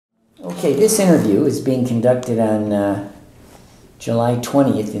Okay, this interview is being conducted on July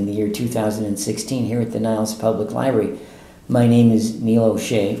 20th in the year 2016 here at the Niles Public Library. My name is Neil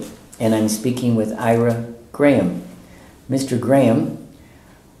O'Shea, and I'm speaking with Ira Graham. Mr. Graham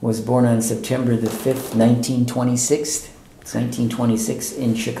was born on September the 5th, 1926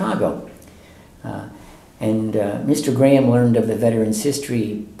 in Chicago. Mr. Graham learned of the Veterans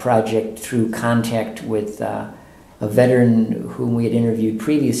History Project through contact with a veteran whom we had interviewed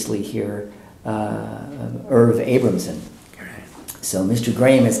previously here, Irv Abramson. So Mr.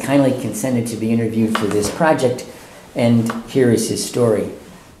 Graham has kindly consented to be interviewed for this project, and here is his story.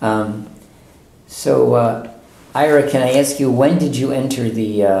 Ira, can I ask you, when did you enter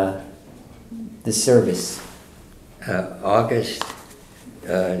the service? August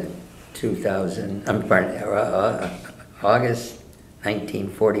 2000. August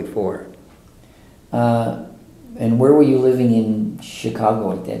 1944. And where were you living in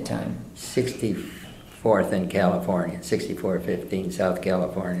Chicago at that time? 64th in California, 6415 South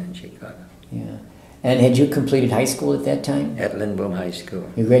California in Chicago. Yeah. And had you completed high school at that time? At Lindblom High School.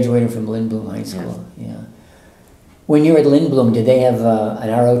 You graduated from Lindblom High School, yeah. When you were at Lindblom, did they have an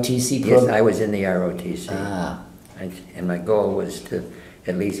ROTC program? Yes, I was in the ROTC. Ah. And my goal was to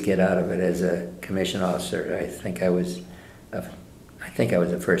at least get out of it as a commissioned officer. I think I was a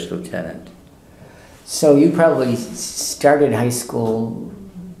first lieutenant. So you probably started high school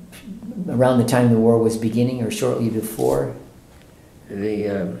around the time the war was beginning, or shortly before?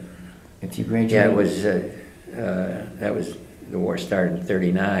 If you graduated? Yeah, it was. That was the war started in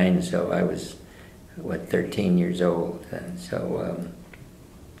 '39, so I was 13 years old, and so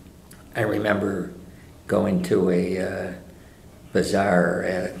I remember going to a bazaar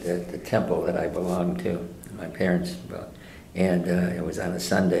at the temple that I belonged to, my parents, and it was on a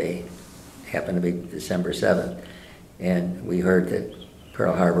Sunday. Happened to be December 7th, and we heard that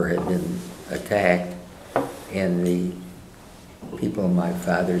Pearl Harbor had been attacked, and the people my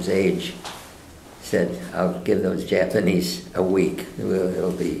father's age said, "I'll give those Japanese a week.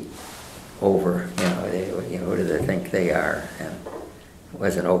 It'll be over." Who do they think they are? And it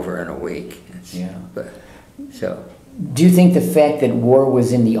wasn't over in a week. Yeah. But so. Do you think the fact that war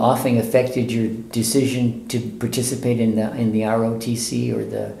was in the offing affected your decision to participate in the ROTC or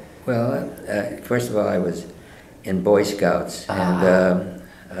the? Well, first of all, I was in Boy Scouts, and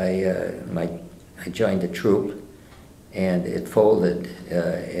I joined a troop, and it folded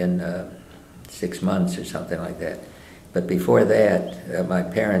in 6 months or something like that. But before that, my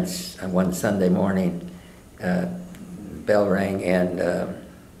parents, on one Sunday morning, bell rang, and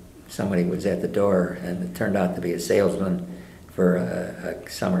somebody was at the door, and it turned out to be a salesman for a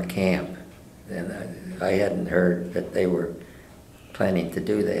summer camp. And I hadn't heard that they were planning to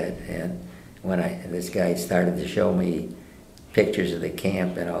do that, and when this guy started to show me pictures of the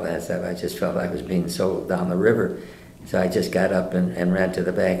camp and all that stuff, I just felt I was being sold down the river. So I just got up and ran to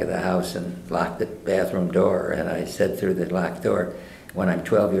the back of the house and locked the bathroom door, and I said through the locked door, "When I'm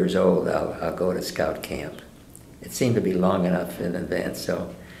 12 years old, I'll go to scout camp." It seemed to be long enough in advance,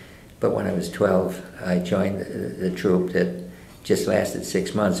 but when I was 12, I joined the troop that just lasted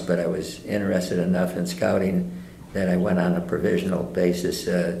 6 months, but I was interested enough in scouting that I went on a provisional basis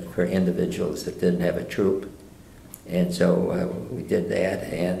for individuals that didn't have a troop. And so we did that,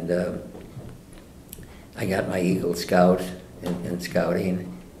 and I got my Eagle Scout in scouting.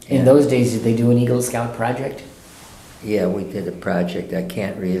 In those days, did they do an Eagle Scout project? Yeah, we did a project. I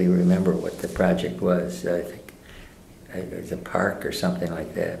can't really remember what the project was. I think it was a park or something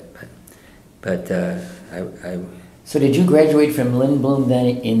like that. But So did you graduate from Lindblom then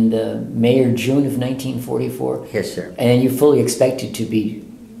in the May or June of 1944? Yes, sir. And you fully expected to be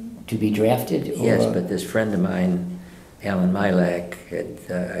drafted? Or? Yes, but this friend of mine, Alan Milak,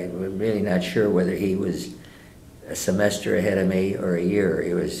 I'm really not sure whether he was a semester ahead of me or a year.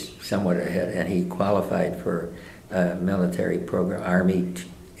 He was somewhat ahead, and he qualified for a military program, Army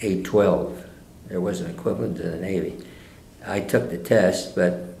 812. There was an equivalent to the Navy. I took the test,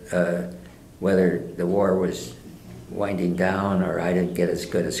 but whether the war was winding down or I didn't get as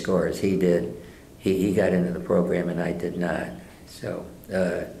good a score as he did, he got into the program and I did not. So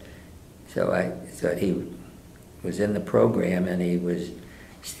he was in the program, and he was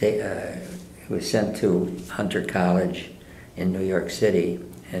sent to Hunter College in New York City,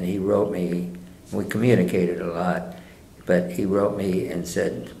 and he wrote me. We communicated a lot, but he wrote me and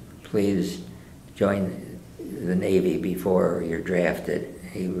said, "Please join the Navy before you're drafted."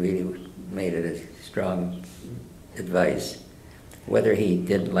 He really made it a strong advice. Whether he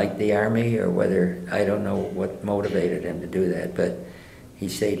didn't like the Army or whether, I don't know what motivated him to do that, but he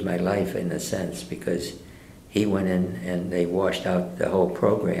saved my life in a sense, because he went in and they washed out the whole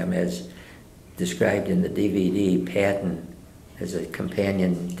program as described in the DVD Patton as a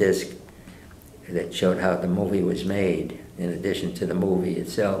companion disc that showed how the movie was made in addition to the movie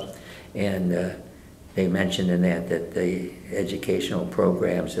itself. And they mentioned in that the educational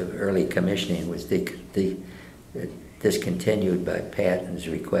programs of early commissioning was discontinued by Patton's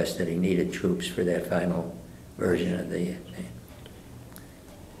request that he needed troops for that final version of the...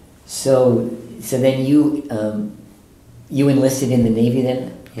 So then you enlisted in the Navy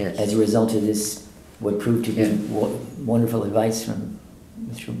then? Yes. As a result of this, what proved to be wonderful advice from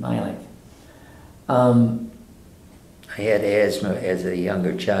Mr. Milek. I had asthma as a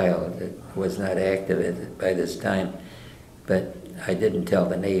younger child. It was not active by this time, but I didn't tell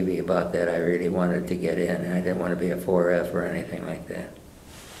the Navy about that. I really wanted to get in. I didn't want to be a 4F or anything like that.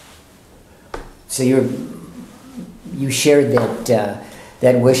 So you shared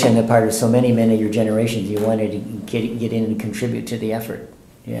that wish on the part of so many men of your generations. You wanted to get in and contribute to the effort.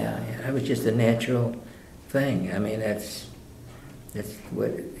 Yeah. It was just a natural thing. I mean, that's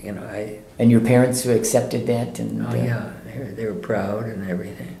what, you know, And your parents accepted that? And, oh, yeah. They were proud and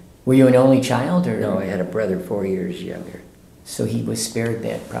everything. Were you an only child? Or? No, I had a brother 4 years younger. So he was spared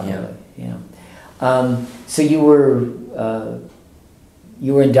that, probably. Yeah. So you were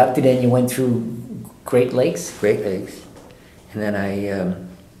inducted and you went through Great Lakes? Great Lakes. And then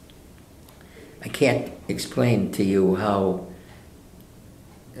I can't explain to you how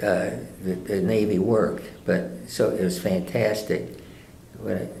the Navy worked, but so it was fantastic.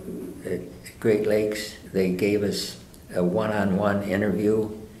 At Great Lakes, they gave us a one-on-one interview.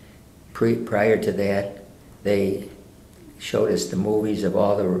 Prior to that, they showed us the movies of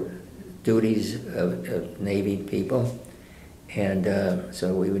all the duties of Navy people, and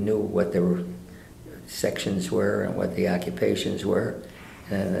so we knew what the sections were and what the occupations were.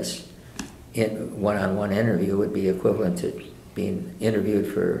 And this one-on-one interview would be equivalent to being interviewed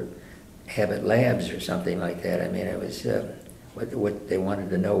for Habit Labs or something like that. I mean, it was what they wanted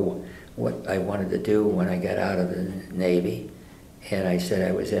to know, what I wanted to do when I got out of the Navy. And I said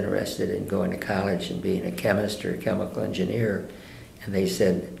I was interested in going to college and being a chemist or a chemical engineer. And they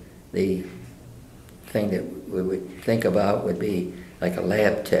said the thing that we would think about would be like a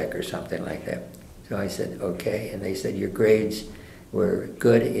lab tech or something like that. So I said, okay. And they said, your grades were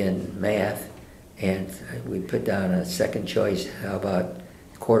good in math, and we put down a second choice. How about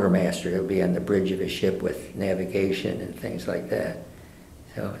quartermaster? It would be on the bridge of a ship with navigation and things like that.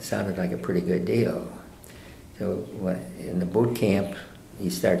 So it sounded like a pretty good deal. So in the boot camp, you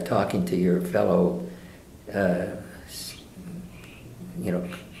start talking to your fellow,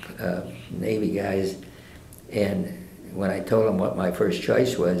 Navy guys, and when I told them what my first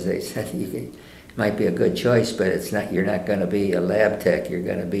choice was, they said, it might be a good choice, but it's not. You're not going to be a lab tech. You're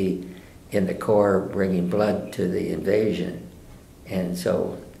going to be in the Corps bringing blood to the invasion. And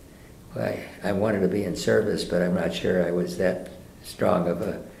so I wanted to be in service, but I'm not sure I was that strong of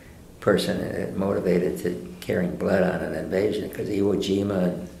a person motivated to carrying blood on an invasion, because Iwo Jima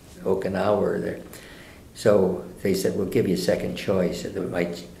and Okinawa were there. So they said, we'll give you a second choice.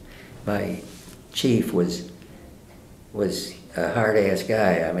 My chief was a hard-ass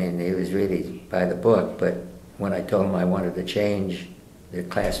guy. I mean, he was really by the book, but when I told him I wanted to change the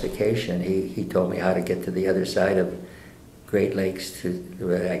classification, he told me how to get to the other side of Great Lakes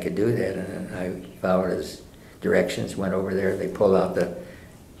where I could do that, and I followed his directions, went over there. They pulled out the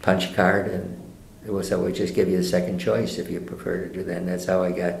punch card, and it was, we just give you a second choice if you prefer to do that. And that's how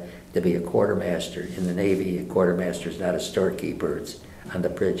I got to be a quartermaster in the Navy. A quartermaster is not a storekeeper; it's on the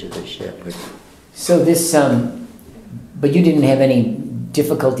bridge of the ship. So this, but you didn't have any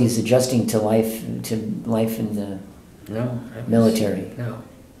difficulties adjusting to life in the military. No.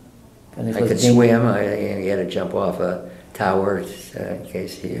 I could swim. I had to jump off a tower in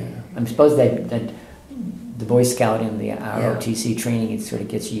case he. I suppose that the Boy Scout and the ROTC training, it sort of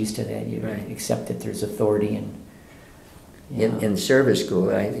gets used to that. You accept that there's authority and. In service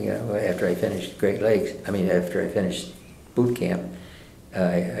school, after I finished Great Lakes, after I finished boot camp,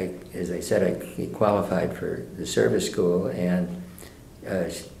 as I said, I qualified for the service school, and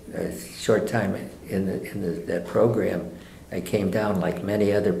a short time in that program, I came down like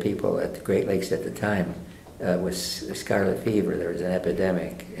many other people at the Great Lakes at the time with scarlet fever. There was an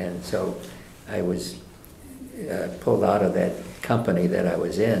epidemic, and so I was pulled out of that company that I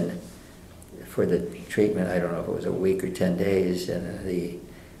was in for the treatment. I don't know if it was a week or 10 days, and the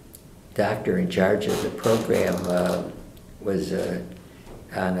doctor in charge of the program was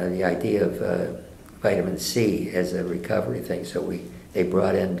on the idea of vitamin C as a recovery thing. So they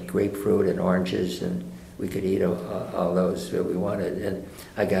brought in grapefruit and oranges and we could eat all those that we wanted. And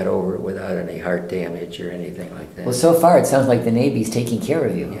I got over it without any heart damage or anything like that. Well, so far it sounds like the Navy's taking care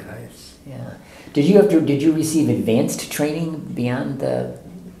of you. Yeah. Yeah. Did you receive advanced training beyond the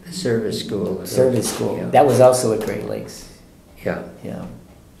Service school. service school? Yeah. That was also at Great Lakes. Yeah. Yeah.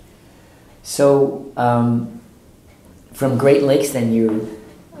 So, from Great Lakes, then you're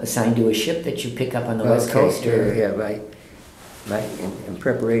assigned to a ship that you pick up on the West Coast, or in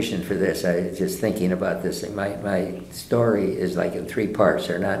preparation for this, I was just thinking about this thing. My story is like in 3 parts.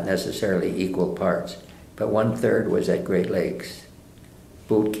 They're not necessarily equal parts, but 1/3 was at Great Lakes,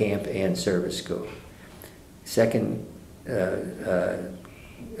 boot camp and service school. Second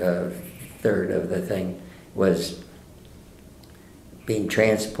third of the thing was being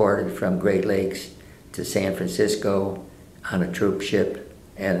transported from Great Lakes to San Francisco on a troop ship,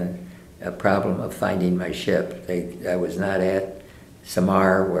 and a problem of finding my ship. I was not at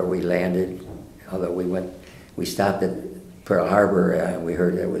Samar where we landed, although we stopped at Pearl Harbor, and we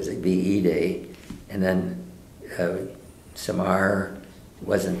heard there was a VE Day, and then Samar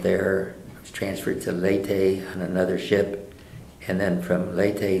wasn't there. I was transferred to Leyte on another ship, and then from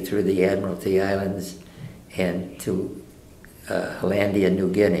Leyte through the Admiralty Islands and to Hollandia, New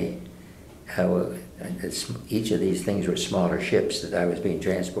Guinea. Each of these things were smaller ships that I was being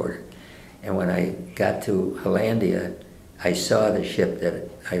transported. And when I got to Hollandia, I saw the ship that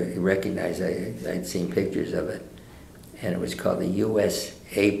I recognized. I'd seen pictures of it, and it was called the USS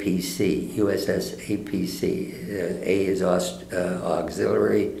APC. A is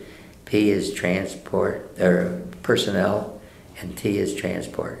auxiliary, P is transport or personnel, and T is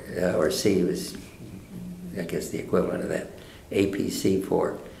transport, or C was, I guess, the equivalent of that.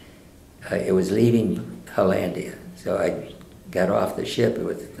 APC-4. It was leaving Hollandia, so I got off the ship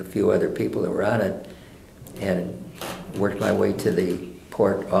with a few other people that were on it, and worked my way to the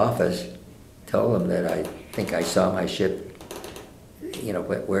port office. Told them that I think I saw my ship. You know,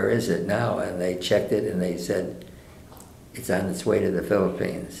 where is it now? And they checked it, and they said it's on its way to the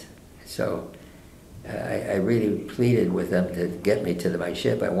Philippines. So I really pleaded with them to get me to my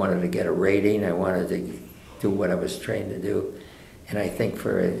ship. I wanted to get a rating. I wanted to do what I was trained to do. And I think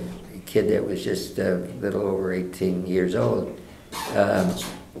for a kid that was just a little over 18 years old,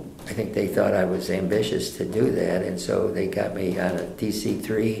 I think they thought I was ambitious to do that, and so they got me on a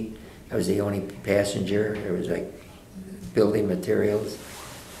DC-3. I was the only passenger. There was like building materials.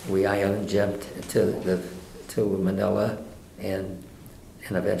 We island jumped to Manila and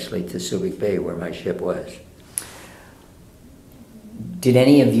eventually to Subic Bay, where my ship was. Did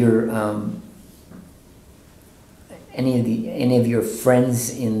any of your any of your friends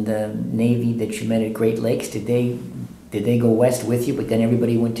in the Navy that you met at Great Lakes, did they go west with you, but then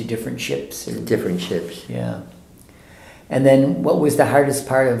everybody went to different ships? Or? Different ships. Yeah. And then what was the hardest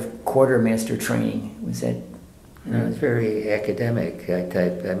part of quartermaster training? Was that? It's very academic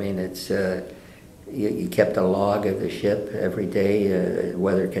type. I mean, it's you kept a log of the ship every day,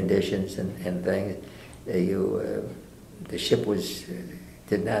 weather conditions and things. The ship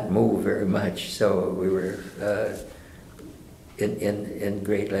did not move very much, so we were in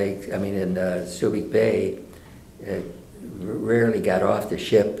Great Lakes. I mean, in Subic Bay. Rarely got off the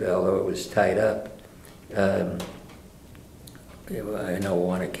ship, although it was tied up. I know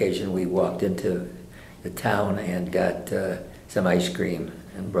one occasion we walked into the town and got some ice cream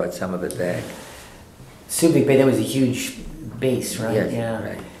and brought some of it back. Subic Bay, that was a huge base, right? Yes, yeah.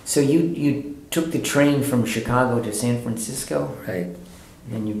 right. So you took the train from Chicago to San Francisco? Right.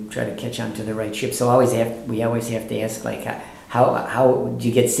 And you try to catch on to the right ship. So we always have to ask, like, how do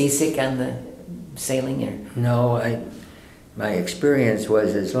you get seasick on the sailing? Or? No, my experience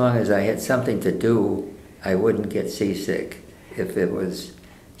was as long as I had something to do, I wouldn't get seasick. If it was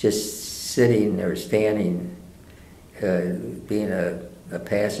just sitting or standing, being a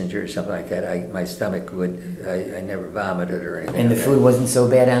passenger or something like that, my stomach would, I never vomited or anything. And the like food that. wasn't so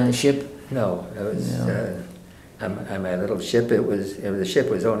bad on the ship? No, it was, No. on my little ship, the ship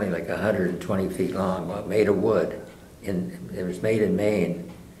was only like 120 feet long, well, made of wood. It was made in Maine.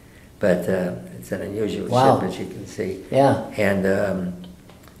 But it's an unusual ship, as you can see. Yeah. And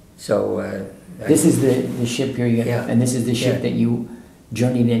so... this is the ship here, yeah. And this is the ship that you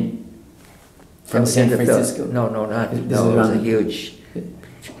journeyed in from San Francisco? No, not. This no, is it was a around huge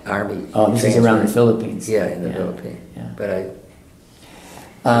Army. Oh, this is around the Philippines. Yeah, in the Philippines. Yeah. But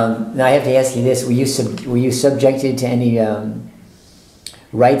now I have to ask you this: were you subjected to any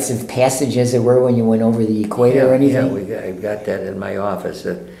rites of passage, as it were, when you went over the equator or anything? Yeah, I got that in my office.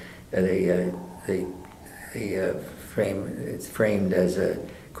 It's framed as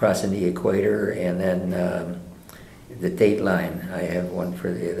crossing the equator, and then the Dateline. I have one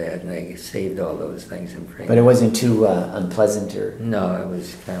for that, and I saved all those things and framed. But it wasn't too unpleasant, or No, it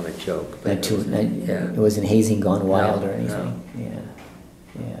was kind of a joke. But not too. yeah. It wasn't hazing gone wild No, or anything. no.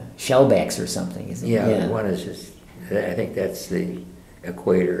 Yeah. Shellbacks or something, isn't it? Yeah, one is just. I think that's the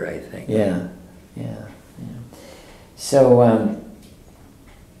equator. I think. Yeah. So,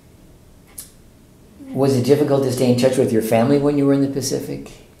 was it difficult to stay in touch with your family when you were in the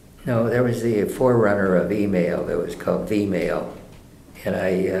Pacific? No, there was the forerunner of email that was called V-mail, and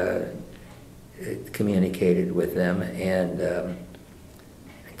I communicated with them, and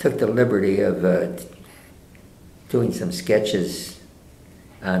I took the liberty of doing some sketches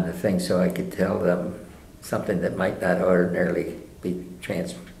on the thing so I could tell them something that might not ordinarily be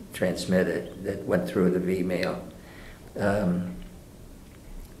transmitted that went through the V-mail.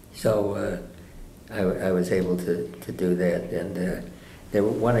 So I was able to do that, and there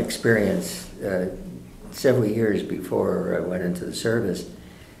was one experience several years before I went into the service.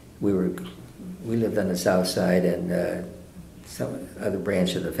 We lived on the south side, and some other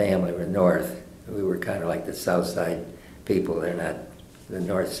branch of the family were north. We were kind of like the south side people. They're not. The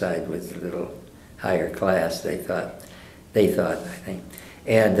north side was a little higher class. They thought, I think.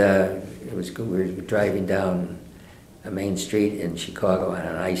 And it was good. We were driving down a main street in Chicago on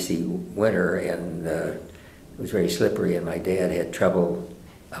an icy winter, and it was very slippery, and my dad had trouble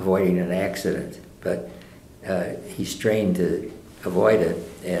avoiding an accident, but he strained to avoid it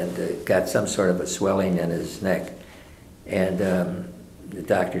and got some sort of a swelling in his neck, and the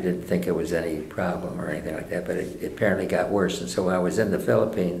doctor didn't think it was any problem or anything like that, but it apparently got worse. And so when I was in the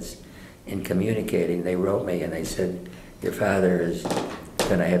Philippines in communicating, they wrote me and they said, your father is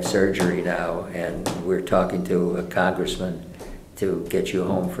going to have surgery now, and we're talking to a congressman to get you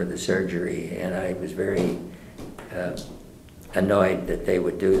home for the surgery. And I was very annoyed that they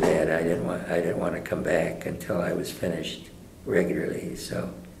would do that. I didn't want to come back until I was finished regularly,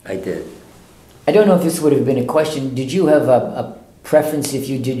 so I did. I don't know if this would have been a question. Did you have a preference if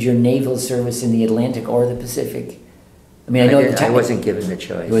you did your naval service in the Atlantic or the Pacific? I mean, I know at the time I wasn't given the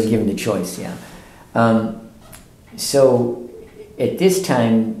choice. You wasn't given the choice, yeah. So at this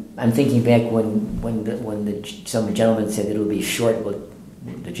time, I'm thinking back when some gentleman said it'll be short. Well,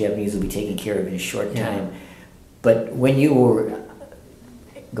 the Japanese will be taken care of in a short time. But when you were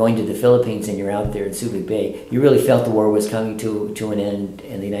going to the Philippines and you're out there in Subic Bay, you really felt the war was coming to an end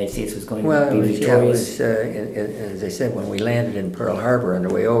and the United States was going to be victorious? Yeah, as I said, when we landed in Pearl Harbor on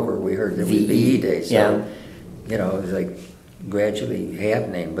the way over, we heard there was VE Day. So, you know, it was like gradually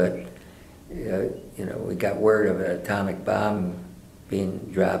happening, but, you know, we got word of an atomic bomb being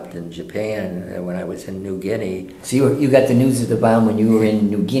dropped in Japan when I was in New Guinea. So you got the news of the bomb when you were in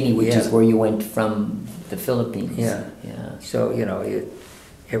New Guinea, which is where you went from the Philippines. Yeah. So, you know,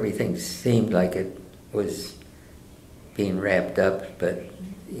 everything seemed like it was being wrapped up, but,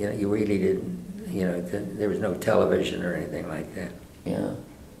 you know, you really didn't, you know, there was no television or anything like that. Yeah.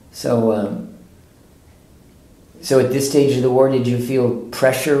 So, so at this stage of the war, did you feel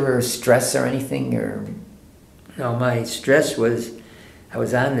pressure or stress or anything, or? No, my stress was, I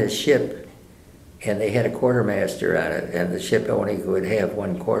was on this ship, and they had a quartermaster on it, and the ship only would have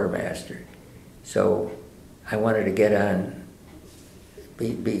one quartermaster. So I wanted to get on,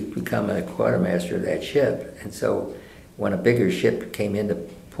 become a quartermaster of that ship. And so when a bigger ship came into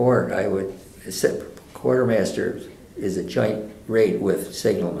port, the quartermaster is a joint rate with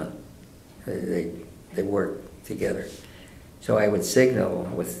signalman. They work together. So I would signal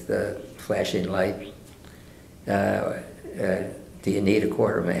with the flashing light, do you need a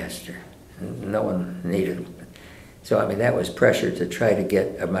quartermaster? No one needed it. So, I mean, that was pressure to try to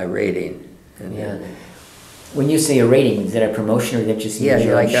get my rating. And, when you say a rating, is that a promotion or that just means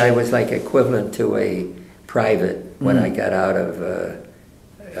like I was like equivalent to a private when I got out of,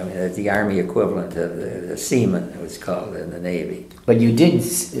 I mean, the Army equivalent of the seaman, it was called in the Navy. But you did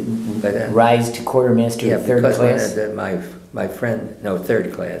rise to quartermaster third class? Yeah, my friend, no,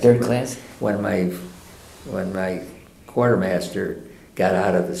 third class. Third class? When my quartermaster got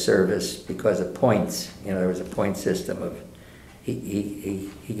out of the service because of points, you know, there was a point system of, he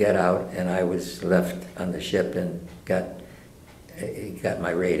got out, and I was left on the ship and got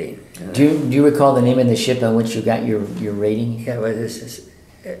my rating. Do you recall the name of the ship on which you got your rating? Yeah, well, this is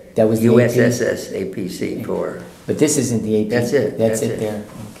that was the USS APC-4. But this isn't the AP. That's it. That's it there.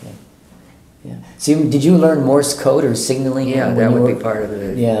 Okay. Yeah. So did you learn Morse code or signaling? Yeah, that would be part of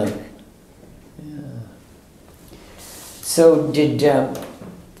it. Yeah. So did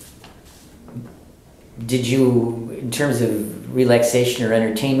you, in terms of relaxation or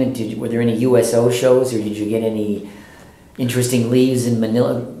entertainment, were there any USO shows, or did you get any interesting leaves in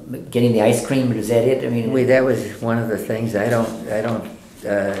Manila, getting the ice cream. Is that it? I mean, That was one of the things. I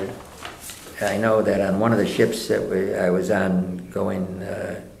know that on one of the ships that I was on going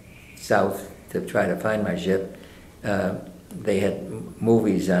south to try to find my ship, they had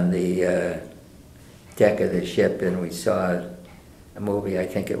movies on the deck of the ship, and we saw a movie. I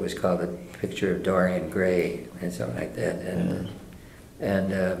think it was called "The Picture of Dorian Gray" and something like that.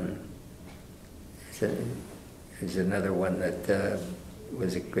 And there's another one that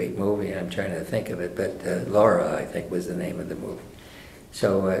was a great movie. I'm trying to think of it, but Laura, I think, was the name of the movie.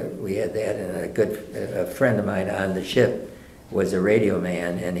 So we had that, and a friend of mine on the ship was a radio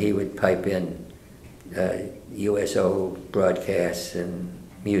man, and he would pipe in USO broadcasts and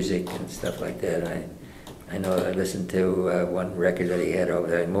music and stuff like that. I know I listened to one record that he had over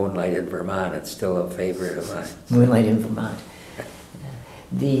there, "Moonlight in Vermont." It's still a favorite of mine. "Moonlight in Vermont."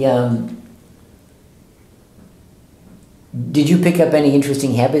 Did you pick up any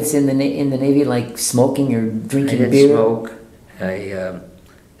interesting habits in the Navy, like smoking or drinking beer? I didn't smoke.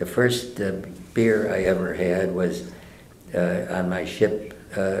 The first beer I ever had was on my ship.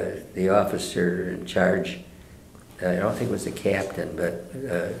 The officer in charge, I don't think it was the captain, but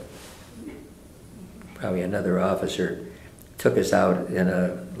probably another officer, took us out in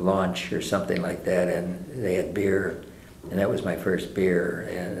a launch or something like that, and they had beer, and that was my first beer.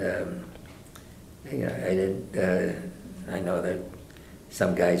 And I didn't. I know that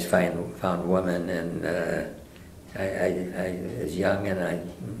some guys found women, and I was young, and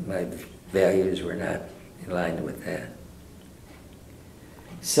my values were not aligned with that.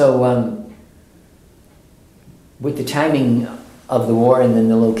 So, with the timing of the war and then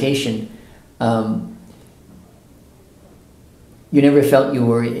the location, you never felt you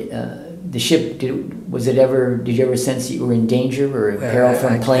were the ship. Did you ever sense that you were in danger or peril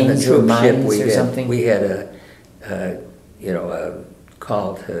from planes or mines or something? We had a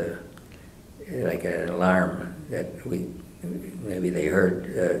call to, like an alarm that maybe they heard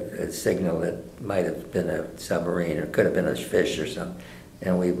a signal that might have been a submarine or could have been a fish or something,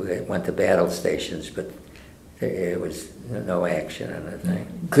 and we went to battle stations, but there was no action on the thing.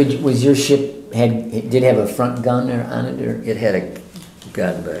 Was your ship did have a front gun on it, or it had a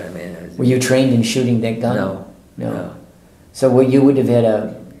gun? But I mean, were you trained in shooting that gun? No. So you would have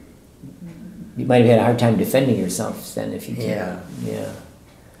had you might have had a hard time defending yourself then if you did. Yeah.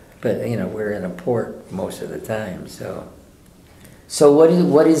 But we're in a port most of the time, so. So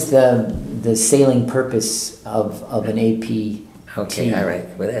what is the sailing purpose of an AP? Okay, all right.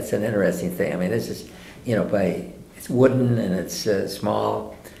 Well, that's an interesting thing. I mean, this is it's wooden and it's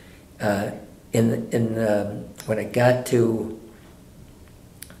small. When it got to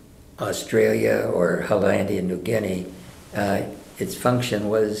Australia or Hollandia, New Guinea, its function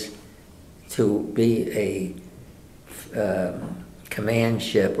was to be a command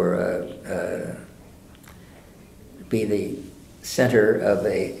ship or be the center of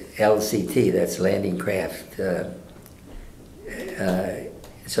a LCT, that's landing craft.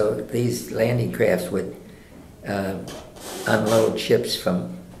 So these landing crafts would unload ships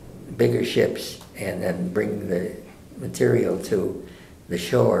from bigger ships and then bring the material to the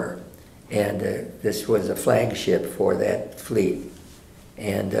shore. And this was a flagship for that fleet.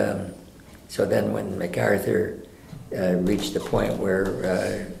 And so then when MacArthur reached the point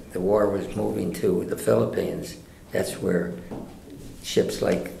where the war was moving to the Philippines, that's where ships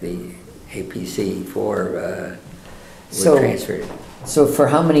like the APC-4 were transferred. So for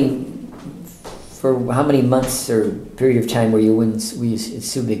how many months or period of time were you in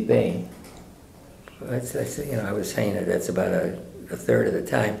Subic Bay? I was saying that that's about a third of the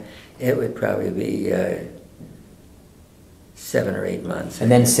time. It would probably be 7 or 8 months.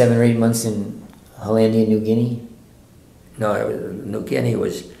 And then 7 or 8 months in Hollandia, New Guinea? No, New Guinea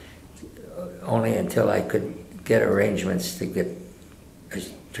was only until I could get arrangements to get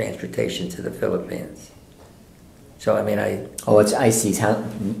transportation to the Philippines. So I mean, it's icy. So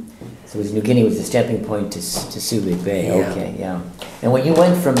New Guinea was the stepping point to Subic Bay. Yeah. Okay, yeah. And when you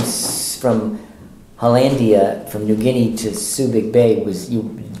went from Hollandia, from New Guinea to Subic Bay, you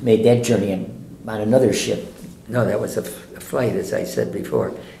made that journey on another ship? No, that was a flight, as I said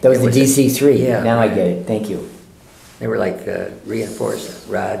before. That was the DC-3. Yeah. Now I get it. Thank you. They were like reinforced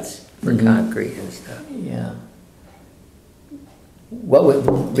rods for concrete and stuff. Yeah. What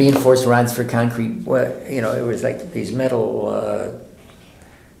would reinforced rods for concrete? Well, it was like these metal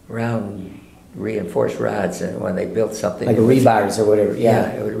round reinforced rods, and when they built something, like rebars or whatever.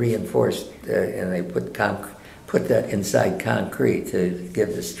 Yeah, it would reinforce, and they put that inside concrete to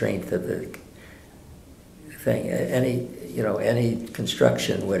give the strength of the thing. Any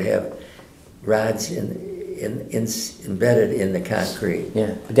construction would have rods in embedded in the concrete.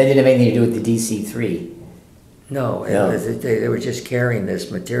 Yeah, but that didn't have anything to do with the DC-3. No, No. they were just carrying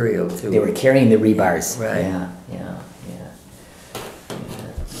this material to. They were carrying the rebars. Right. Yeah, yeah, yeah.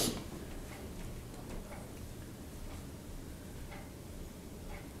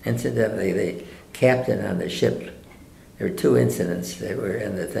 Incidentally, the captain on the ship, there were two incidents that were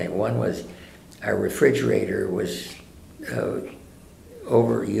in the thing. One was our refrigerator was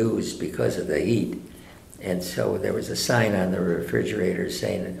overused because of the heat. And so there was a sign on the refrigerator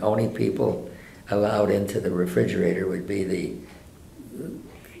saying that only people allowed into the refrigerator would be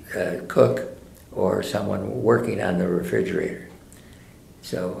the cook or someone working on the refrigerator.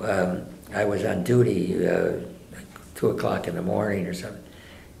 So I was on duty like 2 o'clock in the morning or something,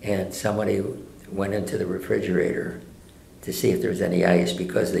 and somebody went into the refrigerator to see if there was any ice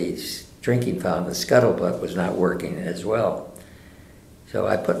because the drinking fountain, the scuttlebutt, was not working as well. So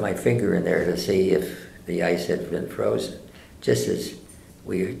I put my finger in there to see if the ice had been frozen. Just as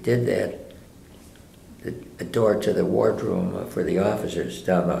we did that, the door to the wardroom for the officers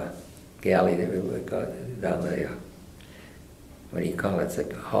down the galley, that we would go down the, what do you call it, it's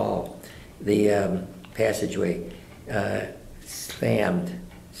like a hall, the passageway slammed,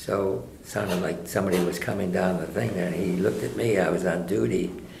 so it sounded like somebody was coming down the thing there, and he looked at me, I was on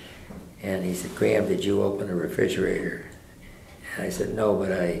duty, and he said, "Graham, did you open the refrigerator?" And I said, "No,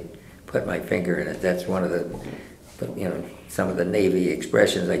 but I put my finger in it." That's one of the, you know, some of the Navy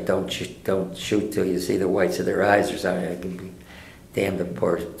expressions, like don't shoot till you see the whites of their eyes or something. It can be damn the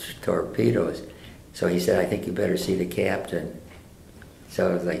poor torpedoes. So he said, "I think you better see the captain."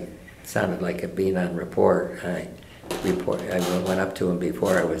 So it was like, sounded like it being on report. I went up to him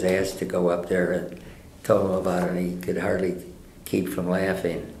before I was asked to go up there and told him about it, and he could hardly keep from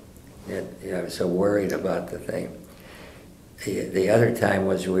laughing. I was so worried about the thing. The other time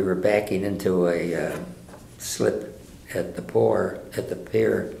was we were backing into a slip at the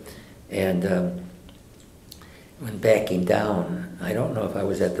pier, and when backing down, I don't know if I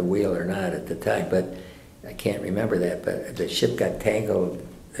was at the wheel or not at the time, but I can't remember that, but the ship got tangled,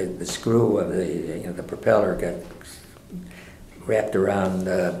 the screw of the propeller got wrapped around,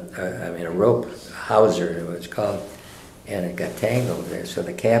 a rope hawser, it was called, and it got tangled there. So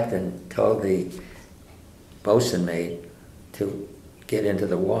the captain told the bosun mate to get into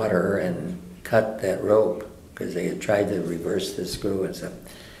the water and cut that rope, because they had tried to reverse the screw and stuff.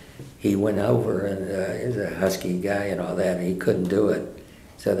 He went over, and he was a husky guy and all that, and he couldn't do it.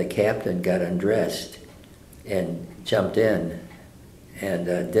 So the captain got undressed and jumped in and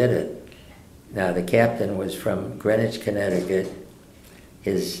did it. Now the captain was from Greenwich, Connecticut.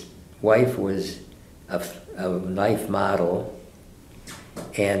 His wife was a knife model,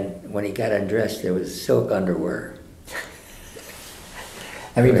 and when he got undressed, there was silk underwear.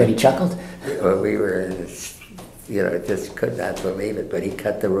 Everybody chuckled? Well, we were, just could not believe it, but he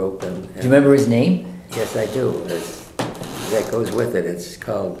cut the rope. And Do you remember his name? Yes, I do. That goes with it. It's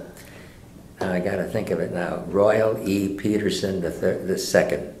called, I got to think of it now, Royal E. Peterson the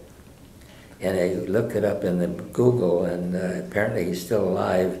Second. And I looked it up in the Google, and apparently he's still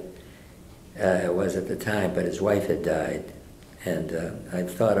alive. It was at the time, but his wife had died. And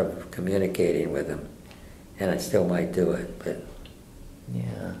I've thought of communicating with him, and I still might do it. But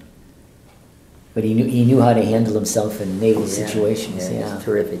yeah. But he knew how to handle himself in naval situations. Yeah, he's a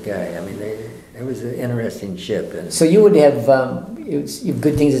terrific guy. I mean, it was an interesting ship. And so you would have you have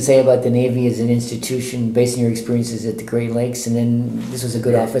good things to say about the Navy as an institution based on your experiences at the Great Lakes, and then this was a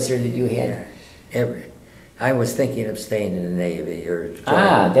good officer that you had? Yeah, I was thinking of staying in the Navy.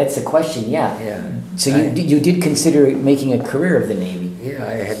 That's the question, yeah. Yeah. So you did consider making a career of the Navy? Yeah,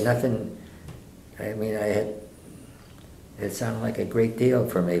 I had nothing, it sounded like a great deal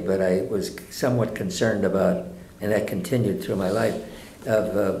for me, but I was somewhat concerned about, and that continued through my life,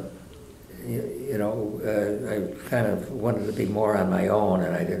 of, I kind of wanted to be more on my own,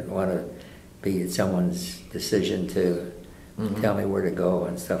 and I didn't want to be someone's decision to tell me where to go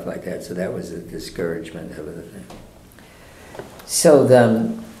and stuff like that. So that was a discouragement of the thing. So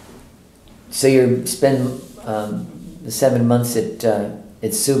you spend the 7 months at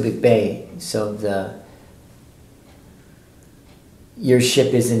Subic Bay. So your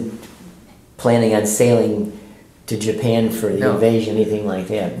ship isn't planning on sailing to Japan for the invasion, anything like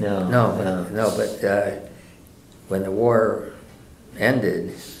that. No. But when the war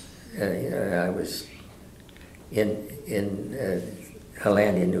ended, I was in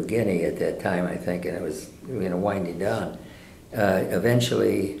Hollandia, New Guinea at that time, I think, and it was winding down.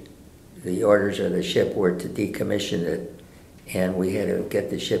 Eventually, the orders of the ship were to decommission it, and we had to get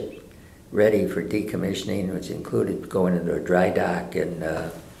the ship ready for decommissioning, which included going into a dry dock in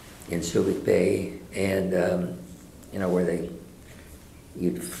Subic Bay, and you know, where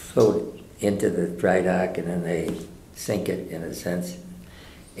you'd float into the dry dock and then they sink it in a sense.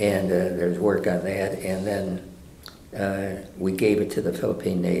 And there's work on that, and then we gave it to the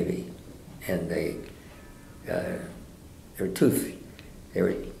Philippine Navy, and there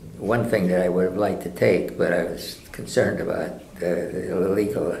were one thing that I would have liked to take, but I was concerned about the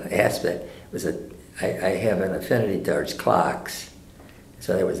illegal aspect. Was that I have an affinity towards clocks,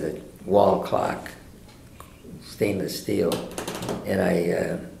 so there was a wall clock, stainless steel, and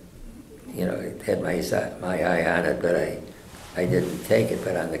I, you know, had my eye on it, but I didn't take it.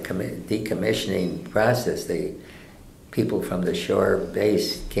 But on the decommissioning process, people from the shore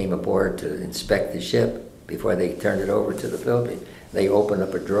base came aboard to inspect the ship before they turned it over to the Philippines. They opened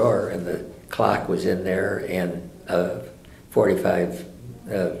up a drawer, and the clock was in there, and a .45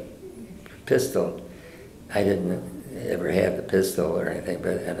 pistol. I didn't ever have the pistol or anything,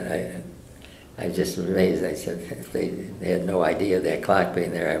 but I just was amazed. I said, they had no idea that clock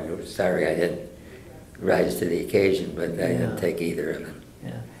being there. I was sorry I didn't rise to the occasion, but I didn't take either of them.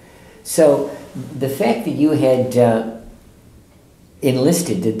 Yeah. So the fact that you had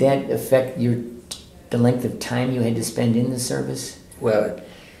enlisted, did that affect the length of time you had to spend in the service? Well,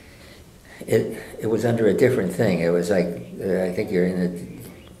 it was under a different thing. It was like, I think you're in it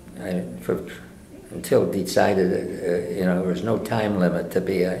until decided, you know, there was no time limit to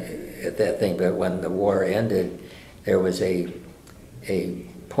be at that thing, but when the war ended, there was a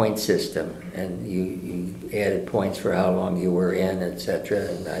point system, and you added points for how long you were in, etc.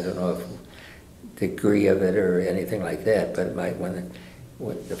 And I don't know if degree of it or anything like that, but when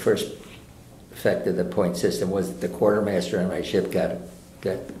the first effect of the point system was that the quartermaster on my ship got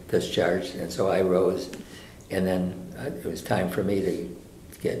discharged, and so I rose, and then it was time for me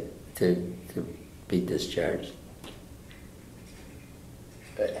to be discharged.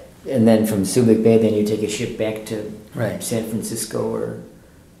 And then from Subic Bay, then you take a ship back to Right. San Francisco, or?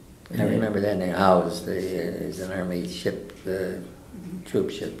 I remember that name, Howes. There's an Army ship,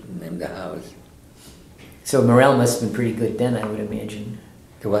 troop ship named the Howes. So morale must have been pretty good then, I would imagine.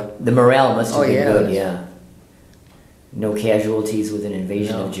 The what? The morale must have been good, it was- yeah. No casualties with an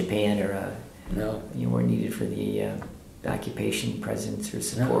invasion No. of Japan, or No. you weren't needed for the occupation presence or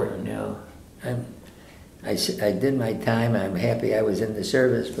support, no. I did my time. I'm happy I was in the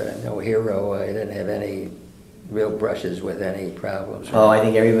service, but I'm no hero. I didn't have any real brushes with any problems. Oh, I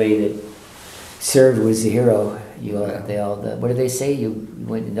think everybody that served was a hero. Yeah. What do they say?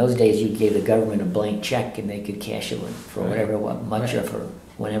 In those days, you gave the government a blank check and they could cash it for whatever, much or for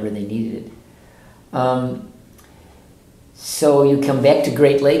whenever they needed it. So you come back to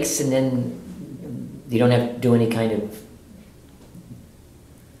Great Lakes, and then you don't have to do any kind of.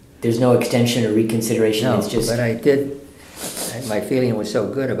 There's no extension or reconsideration. No, it's just. but I did. My feeling was so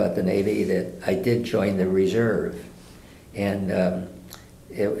good about the Navy that I did join the reserve, and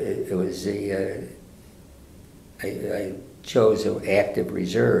it was I chose an active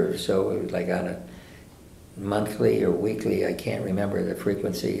reserve, so it was like on a monthly or weekly, I can't remember the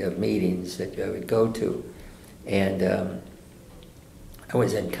frequency of meetings that I would go to, and I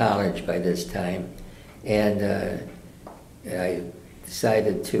was in college by this time, and I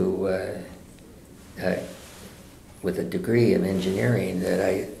decided to, with a degree in engineering,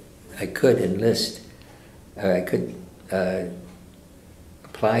 that I could enlist, I could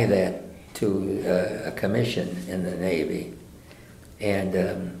apply that to a commission in the Navy.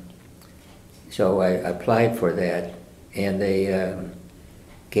 And so I applied for that, and they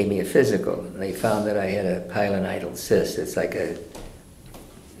gave me a physical. And they found that I had a pilonidal cyst. It's like you're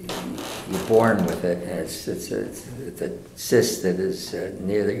born with it, and it's a cyst that is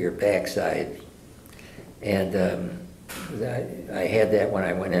near your backside. And I had that when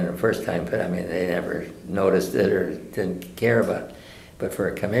I went in the first time, but I mean, they never noticed it or didn't care about it. But for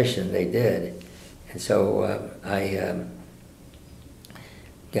a commission, they did. And so I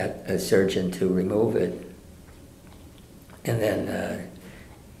got a surgeon to remove it, and then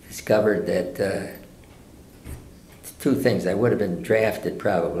discovered that two things. I would have been drafted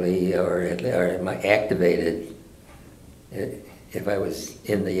probably, or activated if I was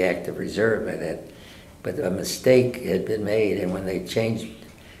in the active reserve by that. But a mistake had been made, and when they changed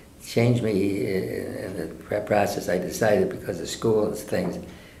me in the process, I decided, because of school and things,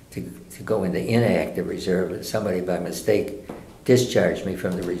 to go into inactive reserve. And somebody by mistake discharged me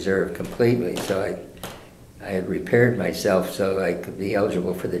from the reserve completely. So I had repaired myself so I could be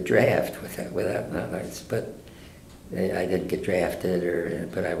eligible for the draft without knowledge. But I didn't get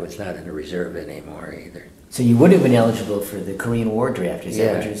drafted, but I was not in the reserve anymore either. So you would have been eligible for the Korean War draft, is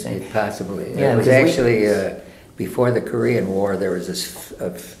that what you're saying? Possibly. Yeah, it was actually, before the Korean War, there was this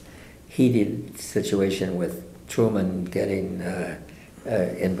heated situation with Truman getting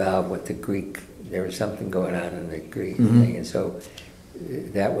involved with the Greek. There was something going on in the Greek thing, and so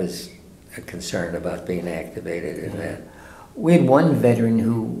that was a concern about being activated in that. We had one veteran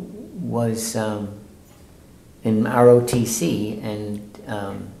who was in ROTC and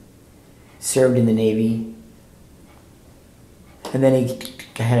served in the Navy, and then he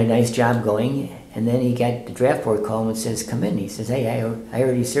had a nice job going, and then he got the draft board call and says, "Come in." He says, "Hey, I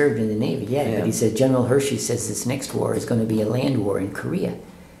already served in the Navy." Yeah, but he said General Hershey says this next war is going to be a land war in Korea,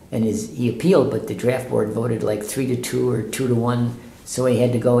 and he appealed, but the draft board voted like 3-2 or 2-1, so he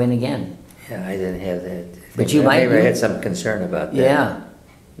had to go in again. Yeah, I didn't have that. But you might. I had some concern about that. Yeah,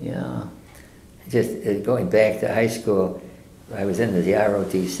 yeah. Just going back to high school, I was in the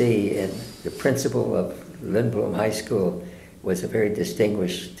ROTC, and the principal of Lindblom High School was a very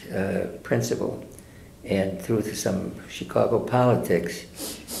distinguished principal. And through some Chicago politics,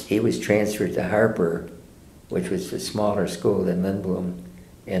 he was transferred to Harper, which was a smaller school than Lindblom.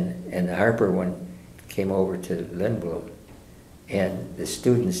 And the Harper one came over to Lindblom. And the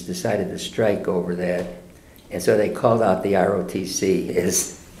students decided to strike over that. And so they called out the ROTC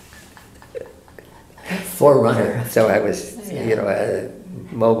as forerunner. So I was,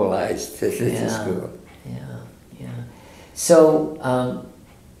 mobilized to school. Yeah. So,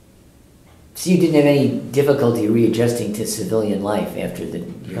 so you didn't have any difficulty readjusting to civilian life after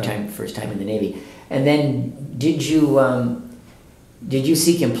your first time in the Navy, and then did you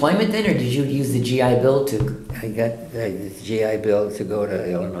seek employment then, or did you use the GI Bill to? I got the GI Bill to go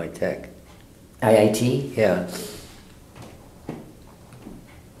to Illinois Tech. IIT? Yeah.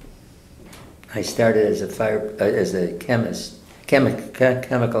 I started as a chemist,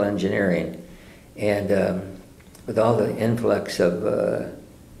 chemical engineering, and with all the influx of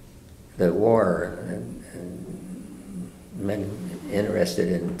the war and men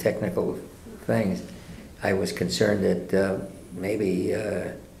interested in technical things, I was concerned that maybe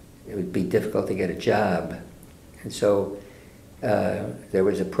it would be difficult to get a job, and so there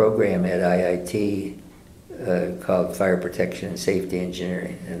was a program at IIT called Fire Protection and Safety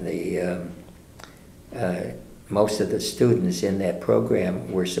Engineering, and the most of the students in that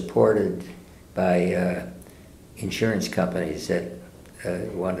program were supported by insurance companies that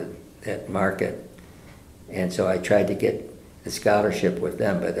wanted that market. And so I tried to get the scholarship with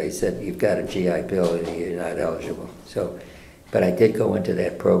them, but they said, "You've got a GI Bill and you're not eligible." So, but I did go into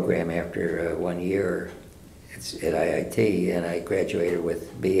that program after 1 year at IIT, and I graduated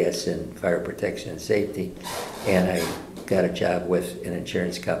with BS in Fire Protection and Safety, and I got a job with an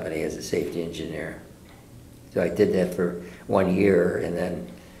insurance company as a safety engineer. So I did that for 1 year, and then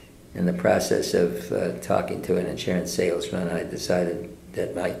in the process of talking to an insurance salesman, I decided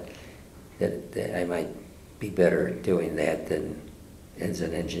that I might be better doing that than as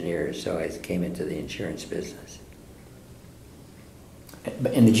an engineer, so I came into the insurance business.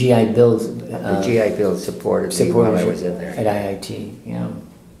 And the GI Bill? The GI Bill supported me while I was in there. At IIT, yeah.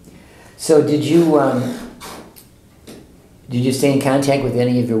 So did you stay in contact with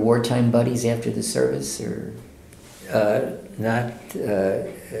any of your wartime buddies after the service, or? Not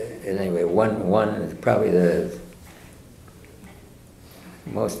anyway. One probably the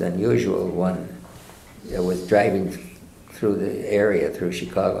most unusual one. I was driving through the area through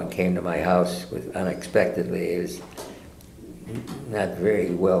Chicago and came to my house unexpectedly. He was not very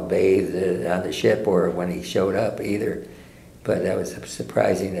well bathed on the ship or when he showed up either, but that was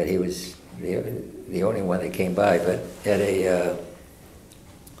surprising that he was the only one that came by. But at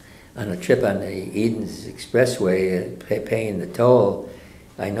on a trip on the Edens Expressway, paying the toll,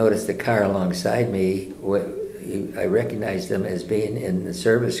 I noticed the car alongside me. I recognized him as being in the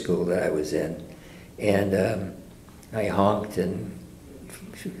service school that I was in, and I honked, and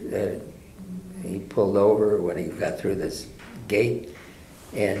he pulled over when he got through this gate,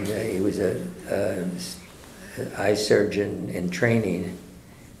 and he was an eye surgeon in training,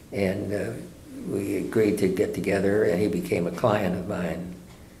 and we agreed to get together, and he became a client of mine,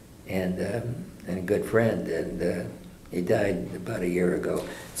 and a good friend, and he died about a year ago.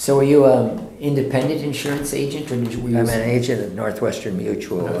 So were you an independent insurance agent, or did you? I'm an agent at Northwestern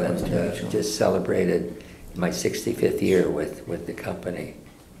Mutual, and just celebrated my 65th year with the company.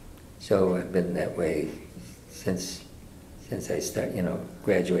 So I've been that way since I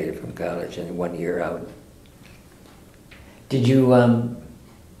graduated from college and 1 year out. Did you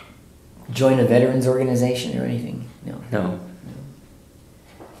join a veterans organization or anything? No.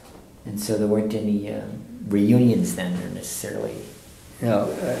 And so there weren't any reunions then, or necessarily? No,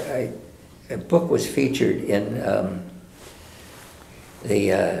 a book was featured in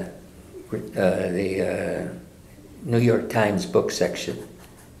the New York Times book section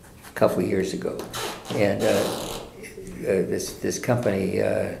a couple of years ago. And this company,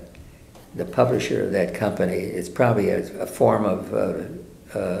 the publisher of that company, it's probably a form of,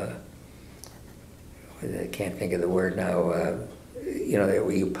 I can't think of the word now, you know,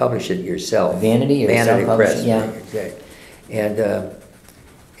 where you publish it yourself. Vanity or Vanity Press, yeah. exactly. And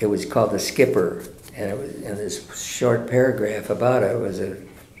it was called The Skipper, and it was in this short paragraph about it was a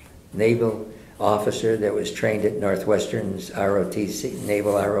naval officer that was trained at Northwestern's ROTC,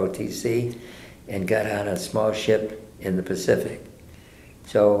 Naval ROTC, and got on a small ship in the Pacific.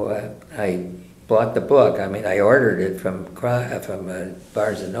 So I bought the book. I mean, I ordered it from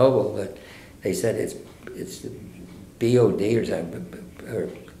Barnes and Noble, but they said it's BOD or something, or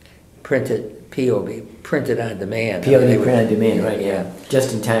printed POB, printed on demand. POD, print on demand, right? Yeah,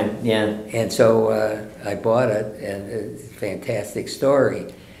 just in time. Yeah. And so I bought it, and it's a fantastic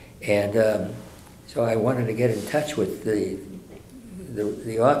story. And so I wanted to get in touch with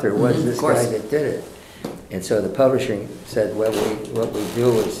the author. Was this guy that did it? And so the publisher said, well, what we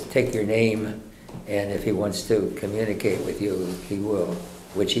do is take your name, and if he wants to communicate with you, he will,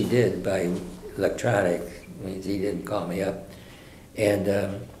 which he did by electronic, means he didn't call me up.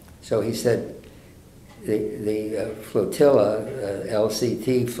 And so he said, the flotilla,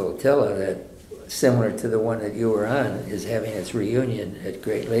 LCT flotilla, that similar to the one that you were on, is having its reunion at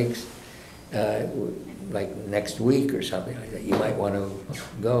Great Lakes like next week or something like that. You might want to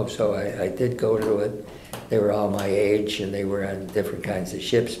go. So I did go to it. They were all my age, and they were on different kinds of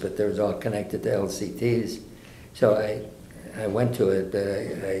ships, but they was all connected to LCTs. So I went to it, but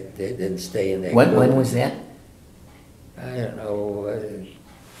I didn't stay in that group. When was that? I don't know,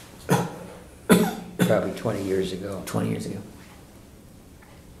 probably 20 years ago. 20 years ago.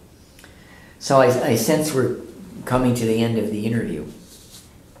 So I sense we're coming to the end of the interview.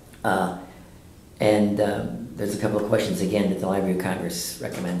 And there's a couple of questions again that the Library of Congress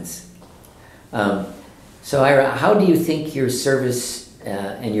recommends. So Ira, how do you think your service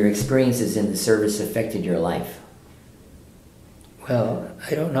and your experiences in the service affected your life? Well,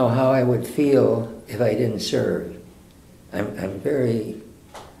 I don't know how I would feel if I didn't serve. I'm very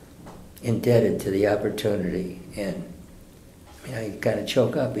indebted to the opportunity, and I mean, I kind of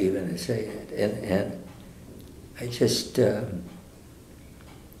choke up even to say it. And I just,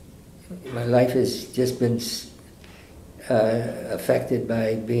 my life has just been affected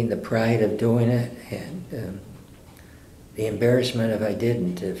by being the pride of doing it, and the embarrassment if I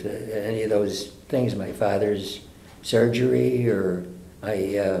didn't. If any of those things, my father's surgery or my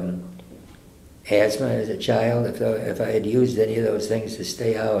asthma as a child, if I had used any of those things to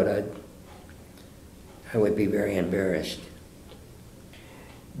stay out, I would be very embarrassed.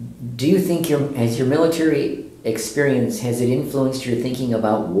 Do you think has your military experience, has it influenced your thinking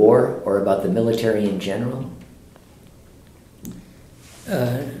about war or about the military in general?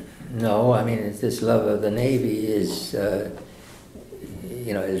 No, I mean, this love of the Navy is,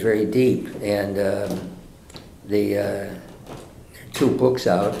 you know, is very deep, and there are two books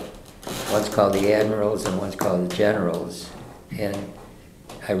out. One's called The Admirals and one's called The Generals, and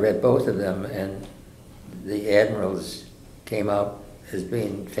I read both of them, and the Admirals came out as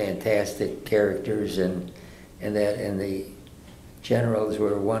being fantastic characters, and the Generals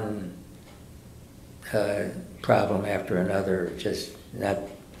were one problem after another, just not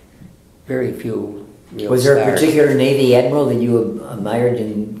very few real Was there a stars. particular Navy admiral that you admired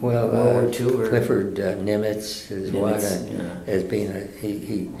in World War II? Or? Clifford Nimitz is one, as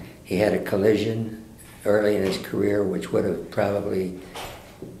being he had a collision early in his career, which would have probably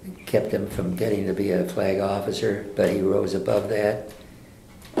kept him from getting to be a flag officer, but he rose above that.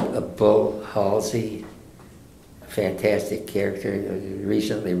 Bull Halsey, fantastic character,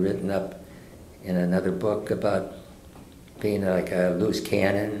 recently written up in another book about being like a loose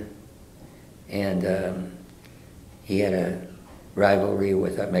cannon, and he had a rivalry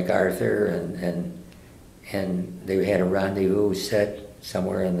with MacArthur, and they had a rendezvous set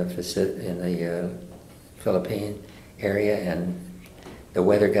somewhere in the Philippine area, and the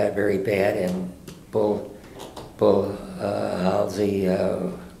weather got very bad, and Bull Halsey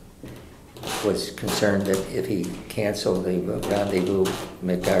was concerned that if he canceled the rendezvous,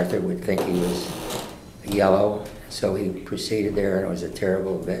 MacArthur would think he was yellow, so he proceeded there, and it was a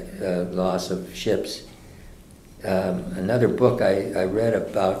terrible loss of ships. Another book I read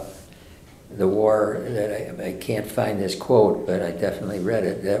about the war, that I can't find this quote, but I definitely read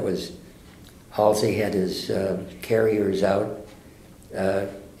it. That was, Halsey had his carriers out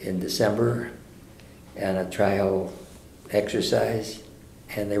in December on a trial exercise,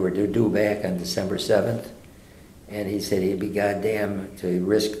 and they were due back on December 7th, and he said he'd be goddamn to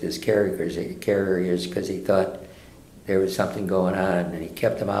risk his carriers because he thought there was something going on, and he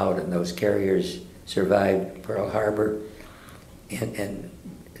kept them out, and those carriers survived Pearl Harbor and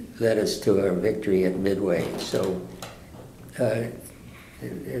led us to our victory at Midway. So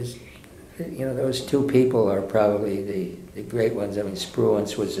there's, you know, those two people are probably the great ones. I mean,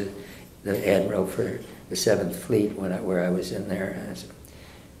 Spruance was the admiral for the 7th Fleet where I was in there.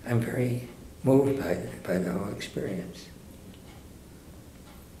 I'm very moved by the whole experience.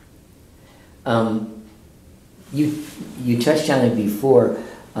 You touched on it before,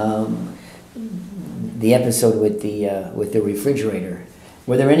 the episode with the refrigerator.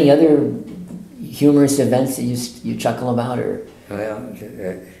 Were there any other humorous events that you chuckle about, or? Well,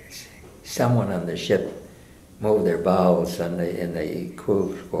 someone on the ship moved their bowels in the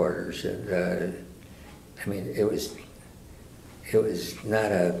crew quarters, and I mean, it was not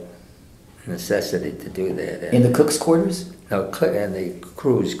a necessity to do that. And in the cook's quarters? No, in the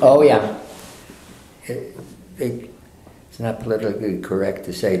crew's quarters. Oh yeah. It's not politically correct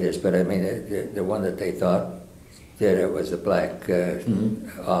to say this, but I mean, the one that they thought did it was a black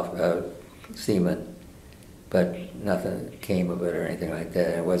seaman, but nothing came of it or anything like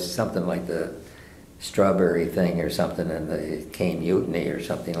that. It was something like the strawberry thing or something, and the cane mutiny or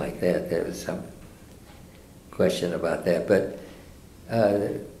something like that. There was some question about that, but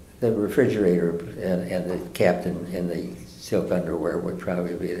the refrigerator and the captain in the silk underwear would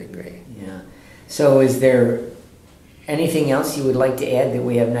probably be the great. Yeah. So is there anything else you would like to add that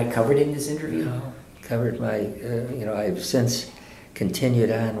we have not covered in this interview? No, covered my, you know, I've since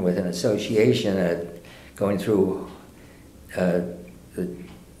continued on with an association going through the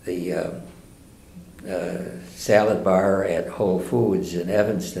salad bar at Whole Foods in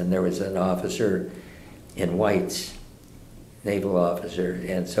Evanston. There was an officer in whites, naval officer,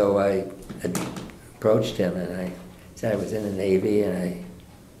 and so I approached him and I said I was in the Navy and I,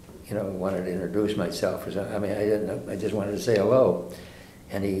 you know, wanted to introduce myself or something. I mean, I didn't know, I just wanted to say hello.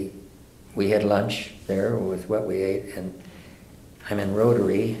 And we had lunch there with what we ate, and I'm in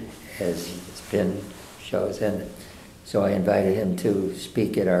Rotary, as it's been shows, and so I invited him to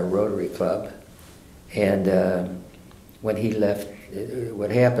speak at our Rotary Club. And when he left, what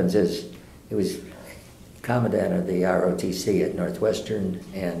happens is, it was commandant of the ROTC at Northwestern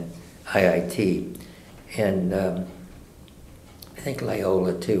and IIT, and I think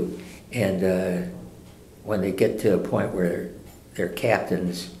Loyola too. And when they get to a point where they're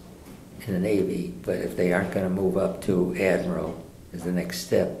captains in the Navy, but if they aren't going to move up to admiral as the next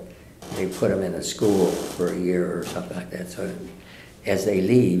step, they put them in a school for a year or something like that. So as they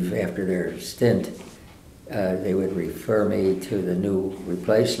leave after their stint, they would refer me to the new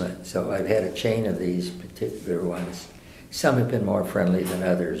replacement. So I've had a chain of these particular ones. Some have been more friendly than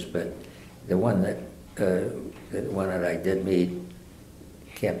others, but the one that I did meet,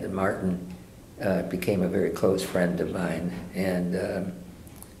 Captain Martin, became a very close friend of mine, and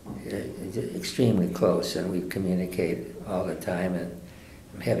extremely close, and we communicate all the time. And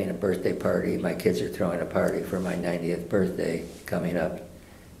I'm having a birthday party. My kids are throwing a party for my 90th birthday coming up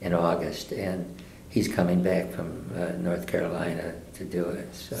in August, and he's coming back from North Carolina to do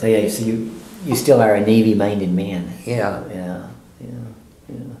it. So yeah, so you still are a Navy-minded man. Yeah. Yeah.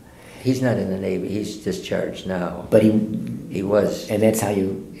 He's not in the Navy. He's discharged now. But he was. And that's how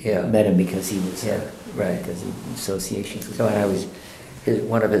you met him, because he was right, because of associations with so when I was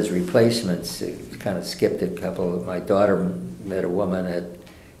one of his replacements, kind of skipped a couple. My daughter met a woman at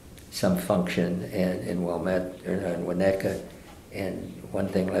some function in Wilmette, or in Winnetka, and one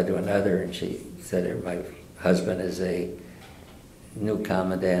thing led to another, and she said my husband is a new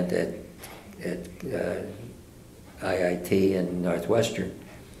commandant at IIT and Northwestern,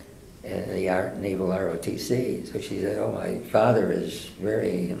 and the Naval ROTC. So she said, oh, my father is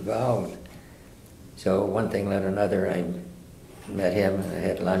very involved. So one thing led to another. I met him, I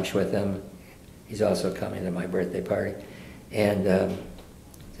had lunch with him. He's also coming to my birthday party. And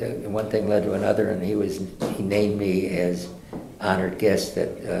one thing led to another, and he named me as honored guest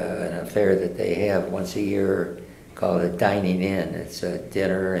at an affair that they have once a year called a dining in. It's a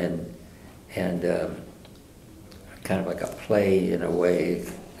dinner and kind of like a play in a way,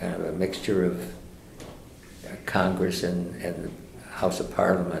 kind of a mixture of Congress and the House of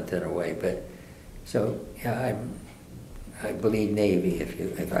Parliament in a way. But so yeah, I bleed Navy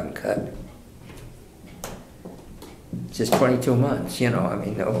if I'm cut. It's just 22 months, you know. I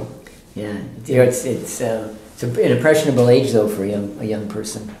mean, no. Yeah, it's an impressionable age though for a young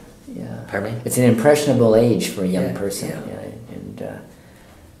person. Yeah. Pardon me? It's an impressionable age for a young person. Yeah. Yeah.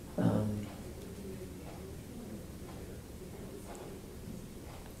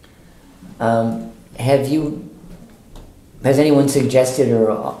 And have you Has anyone suggested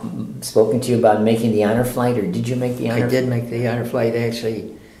or spoken to you about making the honor flight, or did you make the honor? I did make the honor flight.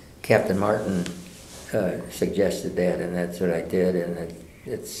 Actually, Captain Martin suggested that, and that's what I did. And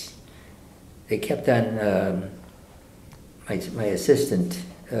they kept on. My assistant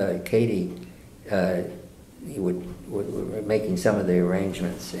Katie, he would making some of the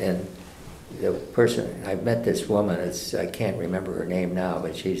arrangements, and the person I met, this woman, I can't remember her name now,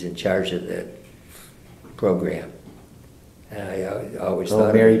 but she's in charge of the program. And I always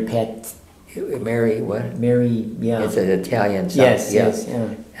thought Mary Pat. Mary what? Mary, yeah. It's an Italian something. Yes, yeah. yes,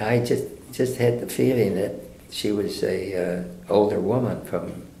 yeah. I just had the feeling that she was a older woman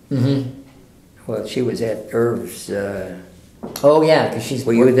from. Mm-hmm. Well, she was at Irv's. Oh yeah, because she's.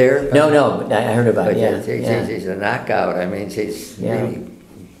 Were you there? No, but I heard about it. Yeah, she's a knockout. I mean, she's really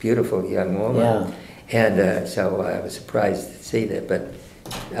beautiful young woman. Yeah. And so I was surprised to see that. But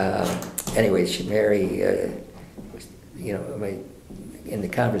anyway, Mary. You know, in the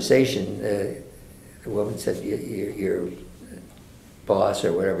conversation, the woman said, your boss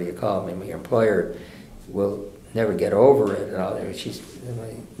or whatever you call him, your employer, will never get over it. And all that.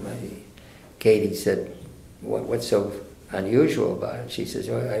 My Katie said, what's so unusual about it? She says,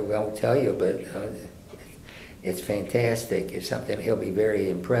 well, I won't tell you, but it's fantastic. It's something he'll be very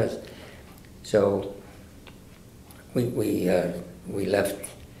impressed. So we left.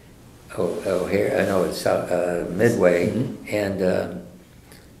 Here I know it's Midway, mm-hmm. And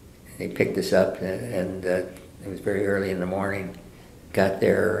they picked us up, and it was very early in the morning. Got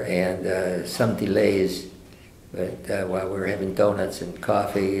there, and some delays, but while we were having donuts and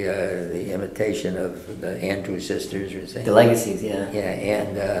coffee, the imitation of the Andrews sisters, or something. The Legacies, yeah. Yeah,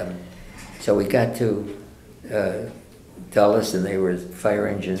 and so we got to Dulles, and there were fire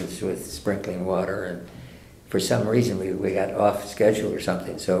engines with sprinkling water, and for some reason, we got off schedule or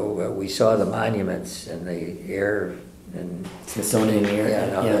something, so we saw the monuments and the air and Smithsonian air.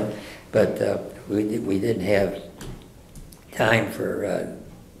 Yeah. But we didn't have time for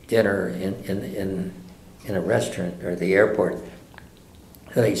dinner in a restaurant or the airport.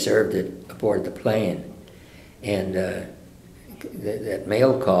 So they served it aboard the plane, and that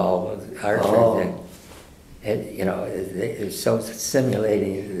mail call, Hartford. You know, it's so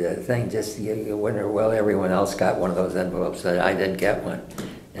simulating the thing. Just you wonder, well, everyone else got one of those envelopes. I didn't get one,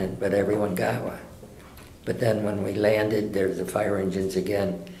 but everyone got one. But then when we landed, there's the fire engines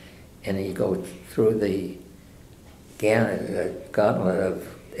again, and you go through the gauntlet of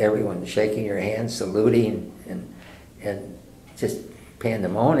everyone shaking your hand, saluting, and just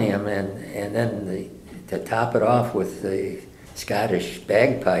pandemonium, and then to top it off with the Scottish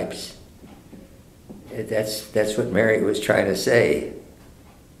bagpipes. That's what Mary was trying to say.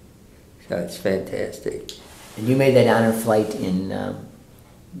 So it's fantastic. And you made that honor flight in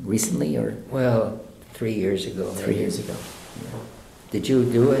recently, or? Well, 3 years ago. 3 years ago. Yeah. Did you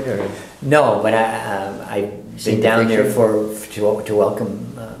do it, or? No, but I've been down there to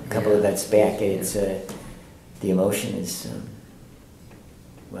welcome a couple of vets back. It's the emotion is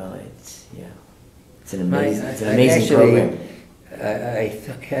well, it's an amazing program.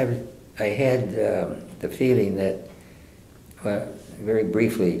 I had the feeling that, well, very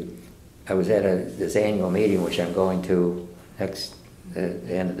briefly, I was at this annual meeting, which I'm going to the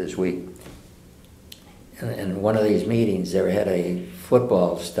end of this week. And one of these meetings, there had a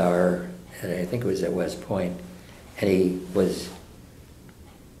football star, and I think it was at West Point, and he was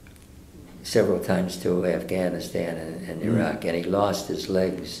several times to Afghanistan and Iraq, and he lost his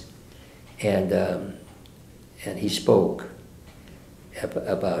legs, and he spoke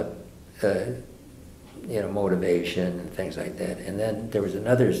about motivation and things like that. And then there was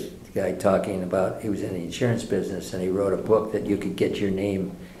another guy talking about, he was in the insurance business, and he wrote a book that you could get your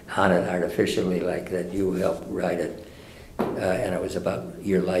name on it artificially, like that you helped write it, and it was about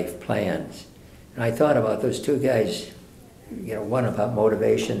your life plans. And I thought about those two guys, one about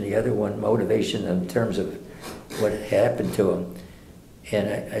motivation, the other one motivation in terms of what happened to him.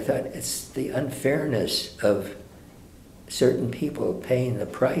 And I thought, it's the unfairness of certain people paying the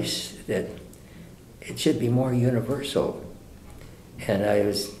price, that it should be more universal. And I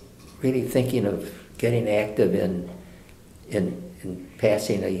was really thinking of getting active in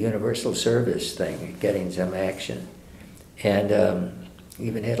passing a universal service thing, getting some action. And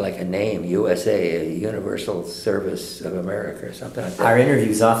even had like a name, USA, a Universal Service of America, or something like that. Our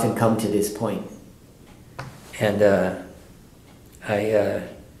interviews often come to this point. And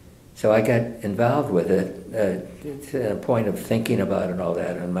so I got involved with it to a point of thinking about it and all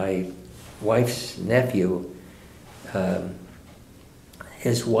that. And my wife's nephew,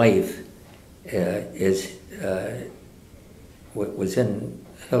 his wife was in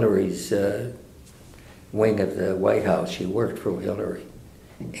Hillary's wing of the White House. She worked for Hillary.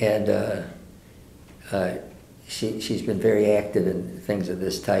 And she's been very active in things of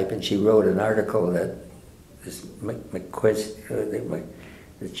this type, and she wrote an article that this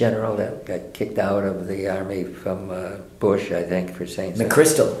the general that got kicked out of the army from Bush, I think, for saying something.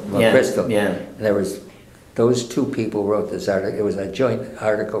 McChrystal. Yeah. And there was, those two people wrote this article. It was a joint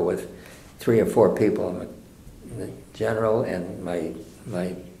article with 3 or 4 people, the general and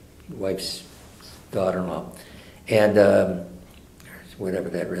my wife's daughter-in-law, and whatever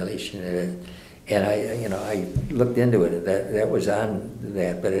that relation is. And I looked into it. That was on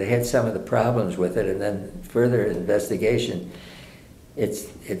that, but it had some of the problems with it. And then further investigation,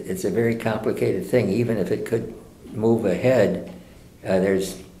 it's a very complicated thing. Even if it could move ahead,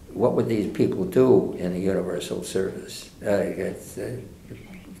 there's what would these people do in a universal service? It's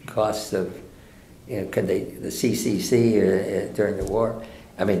costs of, could the CCC during the war?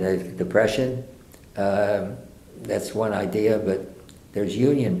 I mean, the Depression. That's one idea, but there's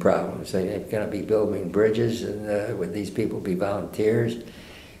union problems. They're going to be building bridges, and would these people be volunteers?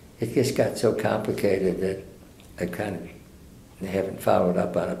 It just got so complicated that I kind of haven't followed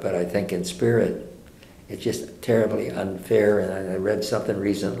up on it, but I think in spirit, it's just terribly unfair. And I read something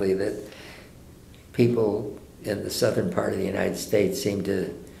recently that people in the southern part of the United States seem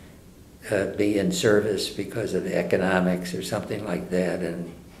to be in service because of the economics or something like that,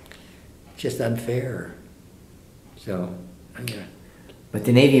 and it's just unfair. So, yeah. But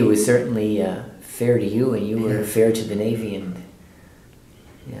the Navy was certainly fair to you, and you were fair to the Navy, and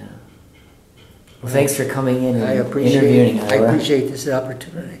yeah. Well, thanks for coming in and interviewing. I appreciate this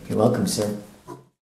opportunity. You're welcome, sir.